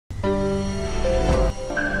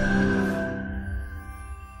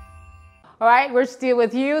All right, we're still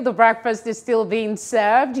with you. The breakfast is still being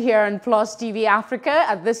served here on Plus TV Africa.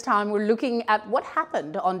 At this time, we're looking at what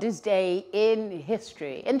happened on this day in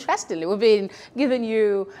history. Interestingly, we've been giving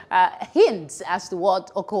you hints as to what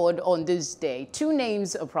occurred on this day. Two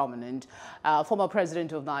names are prominent. Former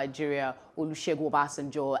President of Nigeria, Olusegun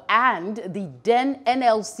Obasanjo, and the then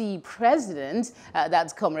NLC President,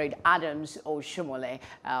 that's Comrade Adams Oshomole.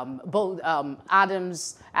 Both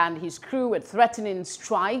Adams and his crew were threatening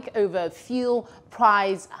strike over fuel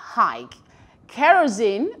price hike.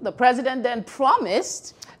 Kerosene, the president then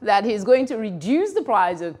promised that he's going to reduce the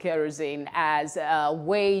price of kerosene as a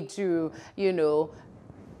way to, you know,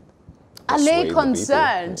 allay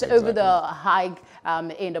concerns over the hike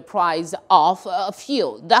in the price of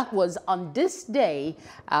fuel. That was on this day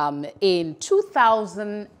in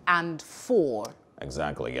 2004.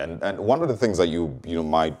 Exactly, and one of the things that you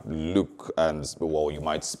might look and, well, you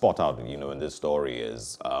might spot out in this story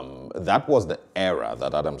is that was the era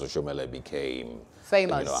that Adams Oshomole became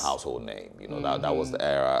famous, a household name. That was the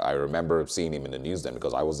era. I remember seeing him in the news then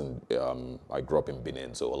because I grew up in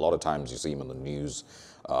Benin, so a lot of times you see him on the news.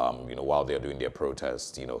 While they're doing their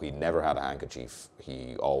protests, he never had a handkerchief.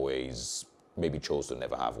 He always maybe chose to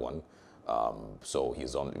never have one. So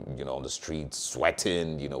he's on the streets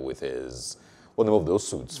sweating, with his, what name of those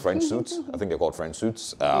suits? French suits? I think they're called French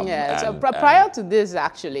suits. So prior to this,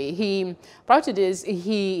 actually, he and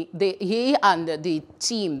the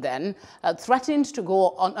team then threatened to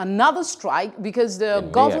go on another strike because the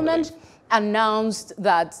government announced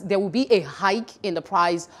that there will be a hike in the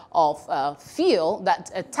price of fuel,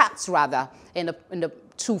 a tax rather,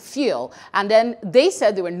 to fuel. And then they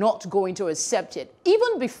said they were not going to accept it.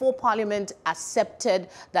 Even before Parliament accepted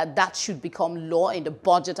that should become law in the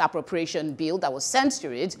budget appropriation bill that was sent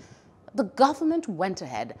to it, the government went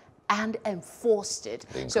ahead and enforced it.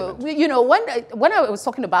 So, when I was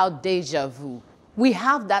talking about deja vu, we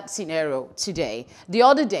have that scenario today. The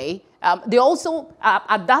other day, they also,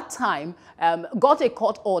 at that time, got a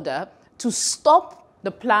court order to stop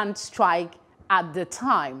the planned strike at the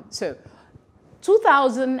time. So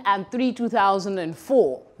 2003,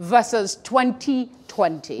 2004 versus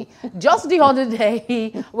 2020. Just the other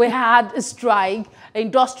day, we had a strike.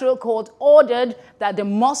 Industrial court ordered that there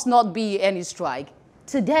must not be any strike.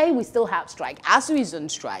 Today, we still have strike. ASU is on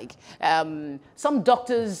strike. Some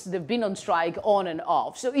doctors, they've been on strike on and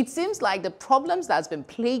off. So it seems like the problems that's been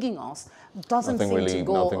plaguing us doesn't seem to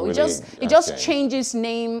go. It just changes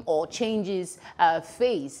name or changes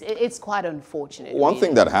face. It's quite unfortunate. One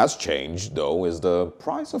thing that has changed, though, is the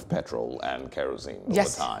price of petrol and kerosene over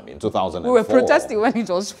time. In 2004. We were protesting when it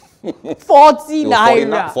was 40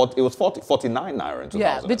 naira. It was 49 naira in 2004.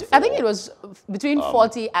 Yeah, I think it was between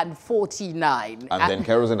 40 and 49. And then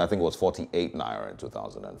kerosene, I think, was 48 naira in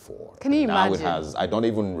 2004. Can you imagine? Now it has, I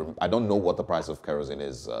don't know what the price of kerosene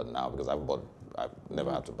is now because I've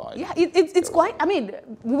never had to buy it. Yeah, it's quite, we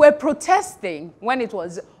were protesting when it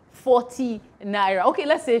was 40 naira. Okay,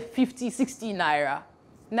 let's say 50, 60 naira.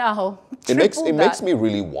 Now, it makes me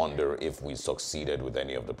really wonder if we succeeded with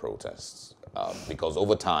any of the protests. Because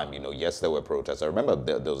over time, yes, there were protests. I remember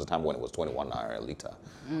there was a time when it was 21 naira a litre.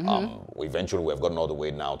 Eventually, we've gotten all the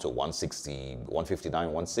way now to 160, 159,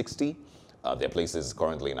 160. There are places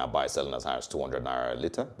currently in Abai selling as high as 200 naira a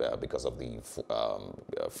litre because of the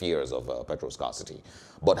fears of petrol scarcity.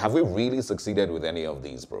 But have we really succeeded with any of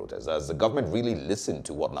these protests? Has the government really listened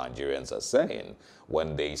to what Nigerians are saying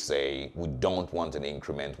when they say, we don't want an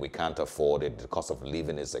increment, we can't afford it, the cost of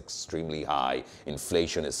living is extremely high,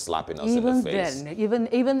 inflation is slapping us in the face?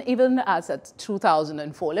 Even as at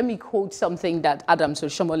 2004, let me quote something that Adams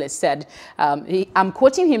Oshomole said. I'm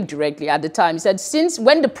quoting him directly at the time. He said, since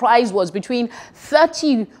when the price was between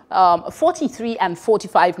 43 and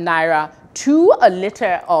 45 naira to a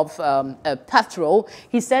litre of petrol,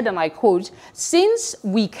 he said, and I quote, since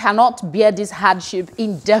we cannot bear this hardship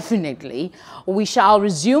indefinitely, we shall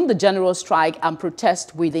resume the general strike and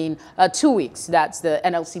protest within 2 weeks. That's the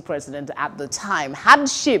NLC president at the time.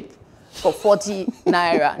 Hardship for 40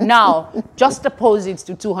 naira. Now, just oppose it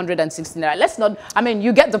to 260 naira. Let's not,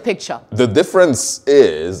 you get the picture. The difference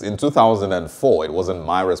is, in 2004, it wasn't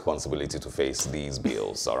my responsibility to face these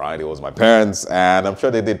bills, all right? It was my parents, and I'm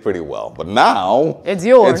sure they did pretty well. But now, it's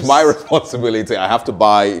yours. It's my responsibility. I have to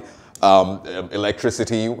buy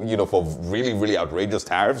electricity, you know, for really, really outrageous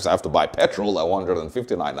tariffs. I have to buy petrol at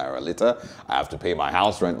 159 naira a litre. I have to pay my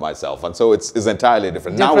house rent myself. And so it's entirely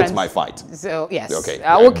different. Now it's my fight. So, yes. Okay.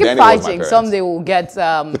 We'll keep fighting. Someday we'll get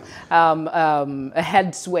a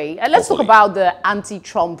head sway. Let's talk about the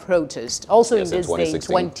anti-Trump protest. Also in this day,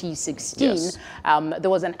 2016, yes. There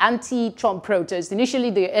was an anti-Trump protest. Initially,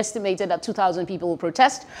 they estimated that 2,000 people will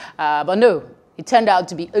protest, but no. It turned out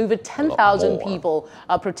to be over 10,000 people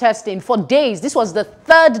protesting for days. This was the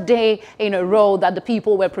third day in a row that the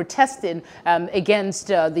people were protesting against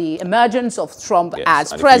the emergence of Trump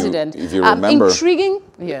as president. If you remember, intriguing.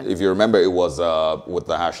 Yeah. If you remember, it was with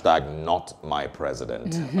the hashtag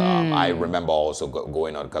 #NotMyPresident. I remember also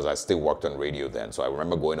going on, because I still worked on radio then, so I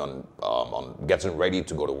remember going on getting ready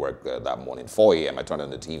to go to work that morning, 4 a.m. I turned on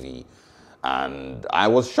the TV. And I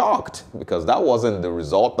was shocked because that wasn't the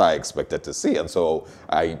result I expected to see. And so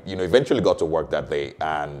I, eventually got to work that day,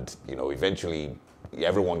 and, eventually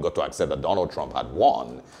everyone got to accept that Donald Trump had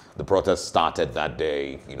won. The protest started that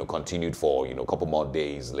day, continued for, a couple more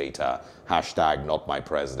days later. Hashtag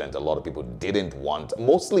 #NotMyPresident. A lot of people didn't want,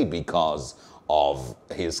 mostly because of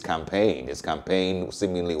his campaign. His campaign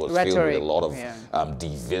seemingly was filled with a lot of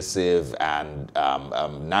divisive and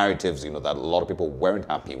narratives, that a lot of people weren't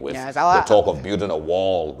happy with. Yes, the talk of building a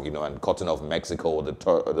wall, and cutting off Mexico,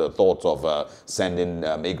 the thoughts of sending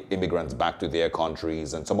immigrants back to their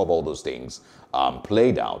countries, and some of all those things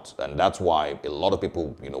played out. And that's why a lot of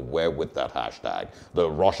people, were with that hashtag. The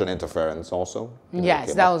Russian interference also.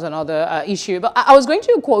 Yes, that was another issue. But I was going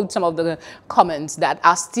to quote some of the comments that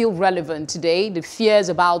are still relevant today. The fears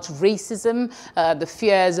about racism, the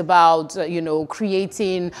fears about,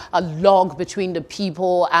 creating a log between the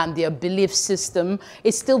people and their belief system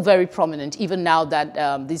is still very prominent, even now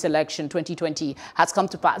that this election, 2020, has come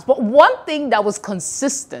to pass. But one thing that was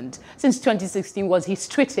consistent since 2016 was his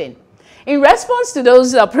tweeting. In response to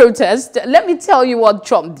those protests, let me tell you what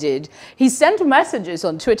Trump did. He sent messages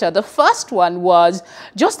on Twitter. The first one was,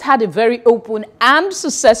 just had a very open and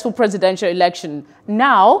successful presidential election.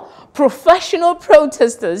 Now, professional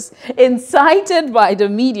protesters incited by the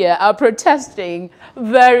media are protesting.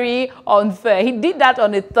 Very unfair. He did that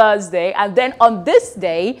on a Thursday. And then on this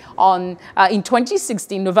day, in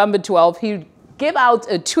 2016, November 12th, he gave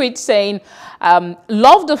out a tweet saying,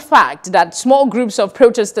 love the fact that small groups of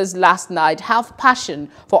protesters last night have passion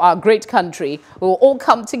for our great country. We will all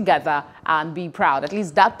come together and be proud. At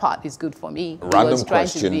least that part is good for me. Random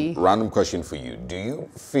question for you. Do you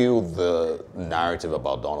feel the narrative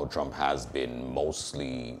about Donald Trump has been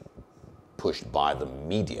mostly pushed by the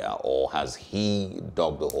media, or has he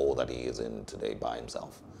dug the hole that he is in today by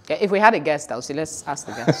himself? If we had a guest, I'll say, let's ask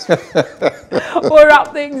the guest. We'll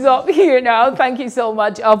wrap things up here now. Thank you so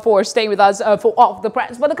much for staying with us for Off the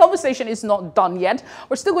Press. But the conversation is not done yet.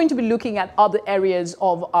 We're still going to be looking at other areas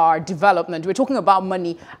of our development. We're talking about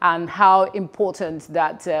money and how important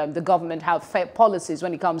that the government have fair policies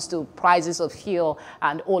when it comes to prices of fuel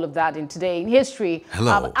and all of that in Today in History.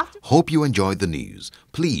 Hello. Hope you enjoyed the news.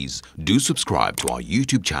 Please do subscribe to our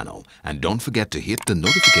YouTube channel and don't forget to hit the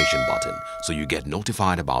notification button so you get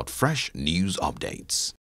notified about fresh news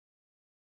updates.